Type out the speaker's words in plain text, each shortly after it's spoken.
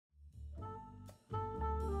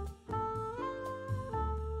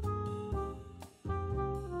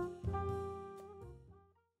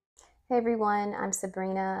Hey everyone, I'm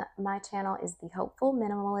Sabrina. My channel is The Hopeful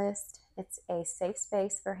Minimalist. It's a safe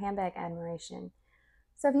space for handbag admiration.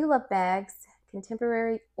 So if you love bags,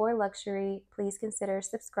 contemporary or luxury, please consider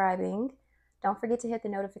subscribing. Don't forget to hit the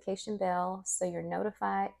notification bell so you're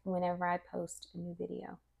notified whenever I post a new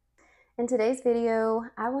video. In today's video,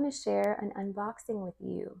 I want to share an unboxing with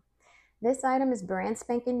you. This item is brand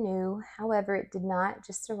spanking new. However, it did not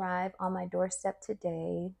just arrive on my doorstep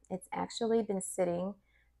today. It's actually been sitting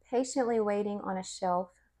patiently waiting on a shelf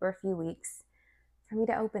for a few weeks for me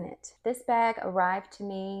to open it. This bag arrived to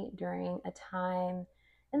me during a time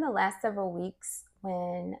in the last several weeks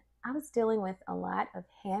when I was dealing with a lot of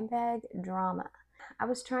handbag drama. I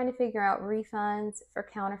was trying to figure out refunds for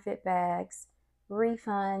counterfeit bags,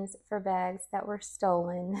 refunds for bags that were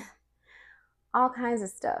stolen, all kinds of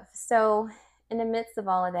stuff. So in the midst of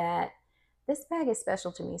all of that, this bag is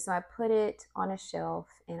special to me. So I put it on a shelf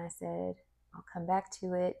and I said, I'll come back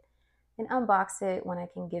to it and unbox it when I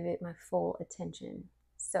can give it my full attention.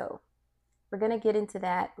 So we're going to get into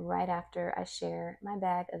that right after I share my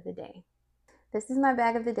bag of the day. This is my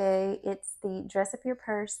bag of the day. It's the Dress Up Your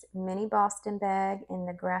Purse Mini Boston bag in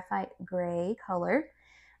the graphite gray color.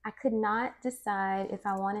 I could not decide if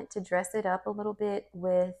I wanted to dress it up a little bit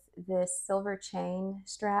with this silver chain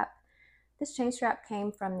strap. This chain strap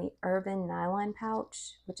came from the Urban Nylon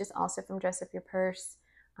pouch, which is also from Dress Up Your Purse.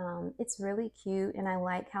 It's really cute and I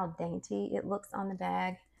like how dainty it looks on the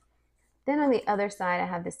bag. Then on the other side, I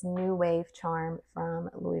have this New Wave charm from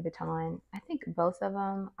Louis Vuitton. I think both of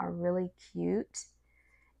them are really cute.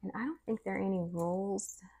 And I don't think there are any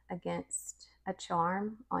rules against a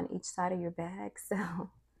charm on each side of your bag. So,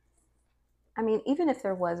 I mean, even if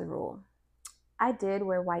there was a rule, I did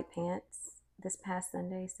wear white pants this past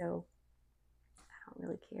Sunday, so I don't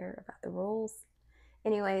really care about the rules.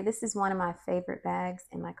 Anyway, this is one of my favorite bags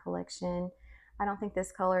in my collection. I don't think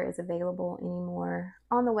this color is available anymore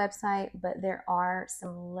on the website, but there are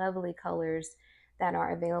some lovely colors that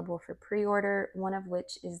are available for pre-order, one of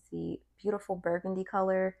which is the beautiful burgundy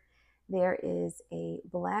color. There is a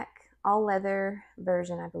black all leather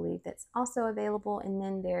version, I believe, that's also available. And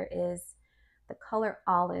then there is the color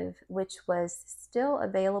olive, which was still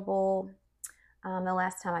available the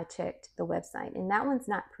last time I checked the website. And that one's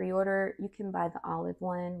not pre-order. You can buy the olive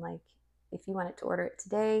one. Like if you wanted to order it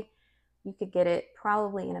today, you could get it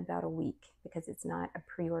probably in about a week because it's not a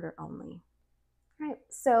pre-order only. All right,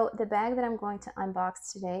 so the bag that I'm going to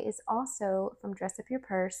unbox today is also from Dress Up Your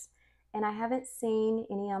Purse. And I haven't seen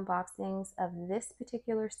any unboxings of this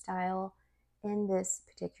particular style in this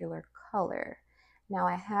particular color. Now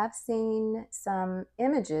I have seen some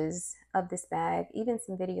images of this bag, even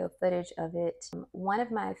some video footage of it. One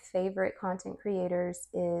of my favorite content creators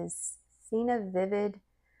is Cena Vivid.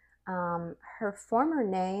 Her former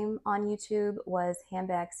name on YouTube was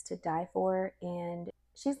Handbags to Die For, and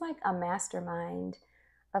she's like a mastermind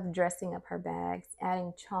of dressing up her bags,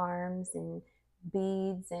 adding charms and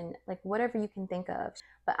beads and like whatever you can think of.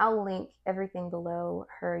 But I'll link everything below,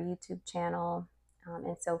 her YouTube channel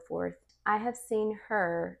and so forth. I have seen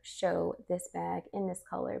her show this bag in this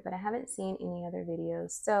color, but I haven't seen any other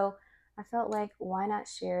videos. So I felt like, why not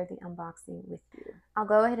share the unboxing with you? I'll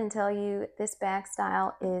go ahead and tell you this bag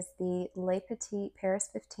style is the Petit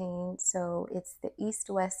Paris15. So it's the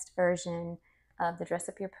East-West version of the Dress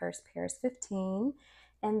Up Your Purse Paris15.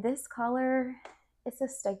 And this color, it's a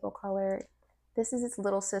staple color. This is its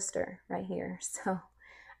little sister right here. So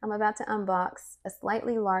I'm about to unbox a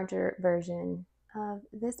slightly larger version of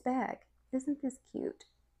this bag. Isn't this cute?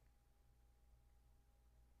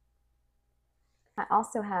 I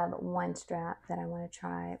also have one strap that I want to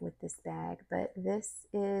try with this bag, but this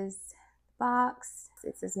is the box.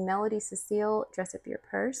 It says Melody Cecile, Dress Up Your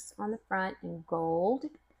Purse on the front in gold.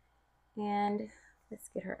 And let's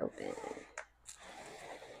get her open.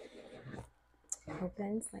 It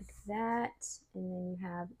opens like that, and then you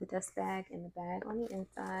have the dust bag and the bag on the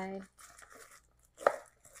inside.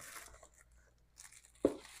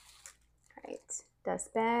 Right,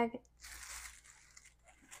 dust bag.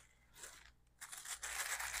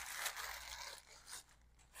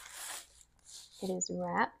 It is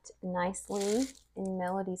wrapped nicely in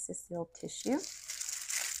Melody Cecile tissue.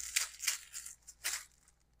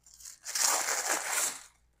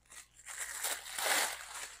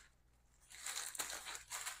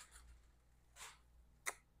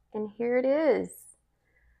 And here it is.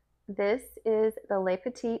 This is the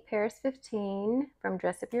Petit Paris15 from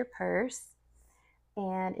Dress Up Your Purse.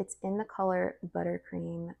 And it's in the color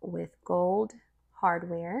Buttercream with gold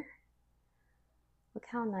hardware. Look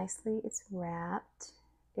how nicely it's wrapped.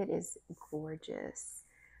 It is gorgeous.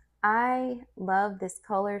 I love this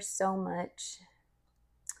color so much.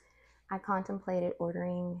 I contemplated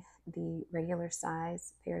ordering the regular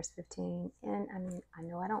size Paris15, and I mean, I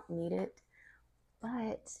know I don't need it,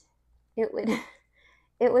 but it would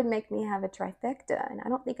it would make me have a trifecta, and I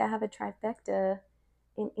don't think I have a trifecta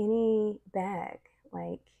in any bag,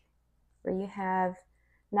 like where you have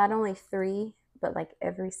not only 3 but like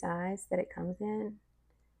every size that it comes in.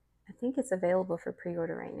 I think it's available for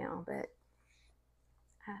pre-order right now, but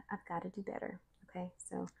I've got to do better. Okay,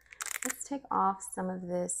 so let's take off some of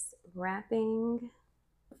this wrapping.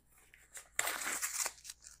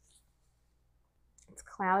 It's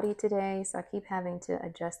cloudy today, so I keep having to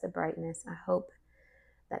adjust the brightness. I hope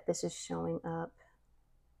that this is showing up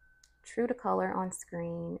true to color on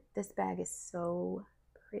screen. This bag is so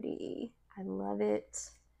pretty. I love it.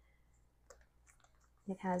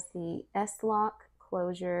 It has the S-lock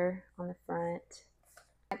closure on the front.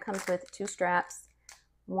 It comes with 2 straps,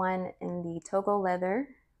 one in the Togo leather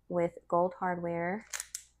with gold hardware,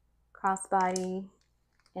 crossbody,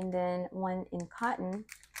 and then one in cotton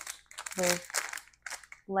with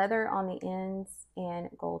leather on the ends and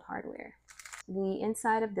gold hardware. The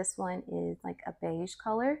inside of this one is like a beige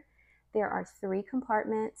color. There are 3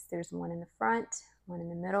 compartments. There's one in the front, one in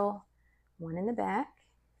the middle, one in the back.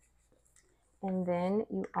 And then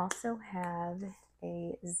you also have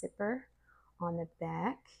a zipper on the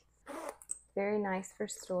back. Very nice for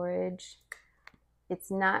storage.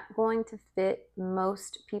 It's not going to fit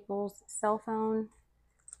most people's cell phone,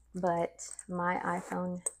 but my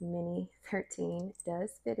iPhone mini 13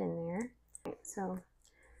 does fit in there. So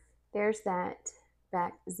there's that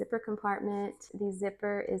back zipper compartment. The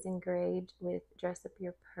zipper is engraved with "Dress Up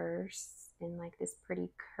Your Purse" in like this pretty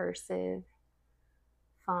cursive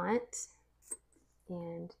font.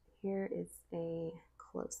 And here is a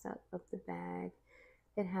close-up of the bag.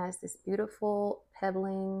 It has this beautiful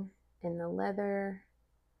pebbling in the leather,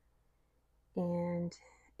 and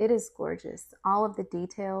it is gorgeous. All of the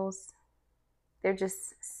details, they're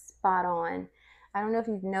just spot on. I don't know if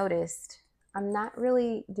you've noticed, I'm not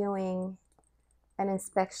really doing an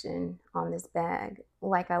inspection on this bag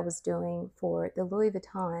like I was doing for the Louis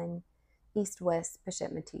Vuitton East-West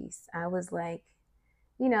Pochette Matisse. I was like,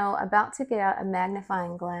 you know, about to get out a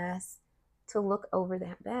magnifying glass to look over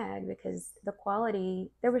that bag because the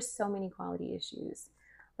quality, there were so many quality issues.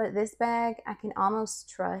 But this bag, I can almost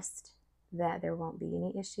trust that there won't be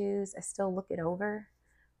any issues. I still look it over,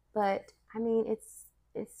 but I mean,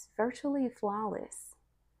 it's virtually flawless.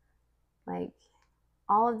 Like,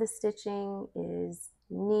 all of the stitching is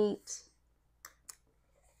neat.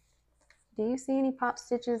 Do you see any pop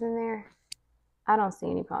stitches in there? I don't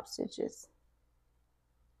see any pop stitches.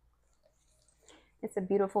 It's a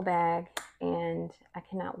beautiful bag, and I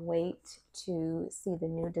cannot wait to see the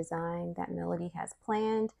new design that Melody has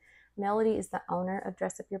planned. Melody is the owner of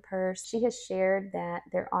Dress Up Your Purse. She has shared that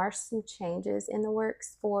there are some changes in the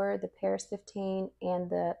works for the Paris15 and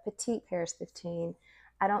the Petit Paris15.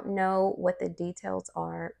 I don't know what the details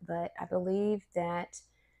are, but I believe that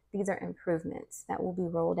these are improvements that will be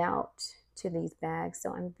rolled out to these bags.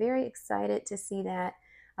 So I'm very excited to see that.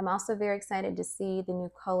 I'm also very excited to see the new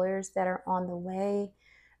colors that are on the way.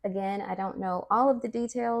 Again, I don't know all of the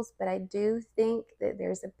details, but I do think that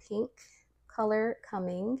there's a pink color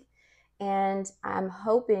coming, and I'm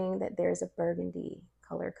hoping that there's a burgundy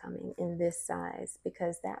color coming in this size,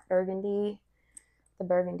 because that burgundy, the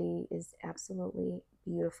burgundy is absolutely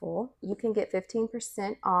beautiful. You can get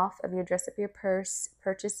 15% off of your Dress Up Your Purse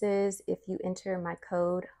purchases if you enter my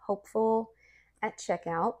code HOPEFUL at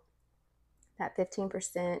checkout. That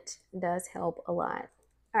 15% does help a lot.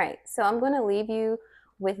 All right, so I'm going to leave you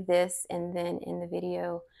with this, and then in the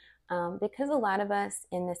video, because a lot of us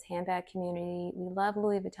in this handbag community, we love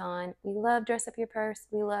Louis Vuitton, we love Dress Up Your Purse,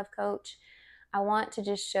 we love Coach. I want to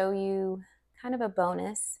just show you kind of a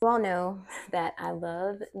bonus. You all know that I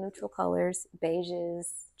love neutral colors, beiges,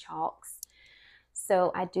 chalks.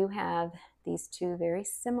 So I do have these 2 very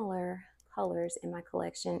similar colors in my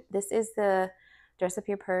collection. This is the Dress Up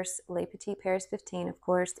Your Purse Le Petit Paris15, of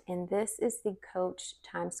course, and this is the Coach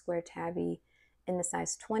Times Square Tabby in the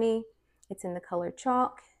size 20. It's in the color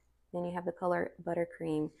chalk. Then you have the color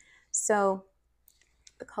Buttercream. So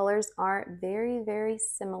the colors are very, very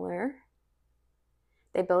similar.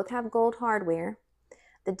 They both have gold hardware.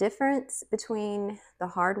 The difference between the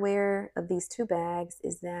hardware of these 2 bags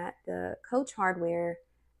is that the Coach hardware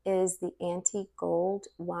is the antique gold,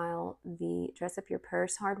 while the Dress Up Your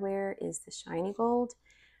Purse hardware is the shiny gold.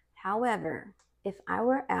 However, if I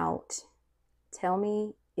were out, tell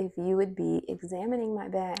me if you would be examining my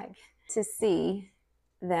bag to see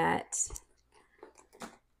that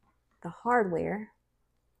the hardware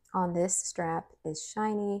on this strap is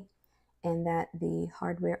shiny and that the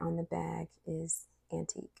hardware on the bag is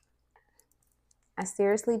antique. I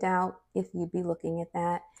seriously doubt if you'd be looking at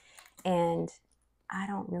that, and I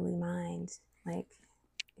don't really mind. Like,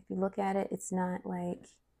 if you look at it, it's not like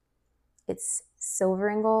it's silver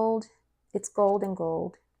and gold, it's gold and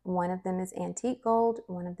gold. One of them is antique gold,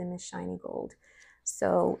 one of them is shiny gold.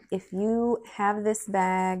 So if you have this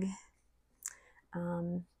bag,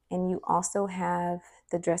 and you also have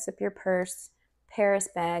the Dress Up Your Purse Paris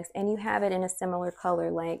bags, and you have it in a similar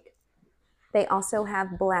color, like they also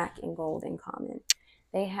have black and gold in common.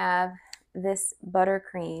 They have this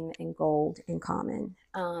buttercream and gold in common.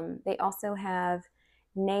 They also have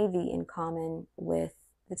navy in common with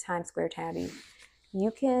the Times Square Tabby.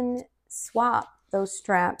 You can swap those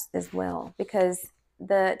straps as well, because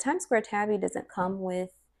the Times Square Tabby doesn't come with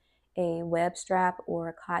a web strap or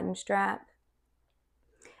a cotton strap.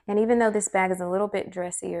 And even though this bag is a little bit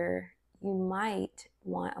dressier, you might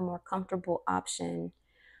want a more comfortable option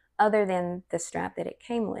other than the strap that it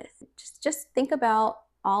came with. Just think about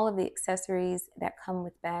all of the accessories that come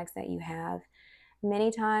with bags that you have.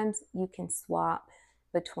 Many times you can swap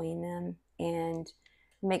between them and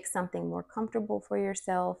make something more comfortable for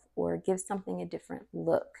yourself, or give something a different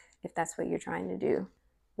look if that's what you're trying to do.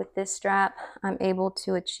 With this strap, I'm able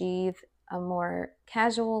to achieve a more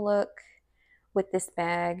casual look with this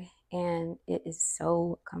bag, and it is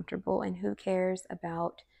so comfortable. And who cares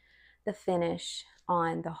about the finish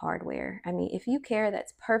on the hardware? I mean, if you care,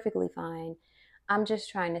 that's perfectly fine. I'm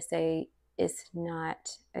just trying to say it's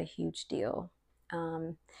not a huge deal.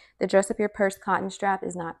 The Dress Up Your Purse cotton strap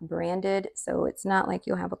is not branded, so it's not like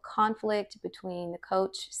you'll have a conflict between the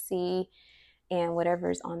Coach C and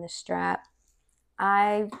whatever's on the strap.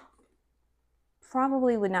 I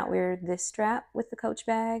probably would not wear this strap with the Coach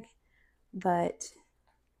bag, but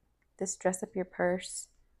this Dress Up Your Purse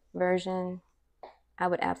version, I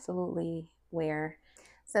would absolutely wear.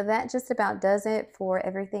 So that just about does it for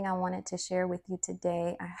everything I wanted to share with you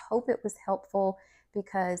today. I hope it was helpful,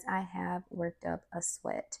 because I have worked up a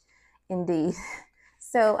sweat indeed.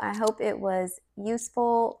 So I hope it was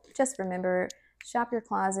useful. Just remember, shop your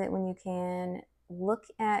closet when you can. Look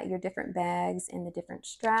at your different bags and the different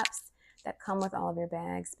straps that come with all of your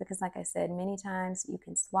bags, because like I said, many times you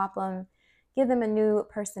can swap them, give them a new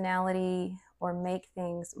personality, or make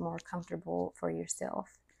things more comfortable for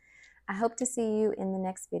yourself. I hope to see you in the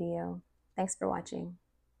next video. Thanks for watching.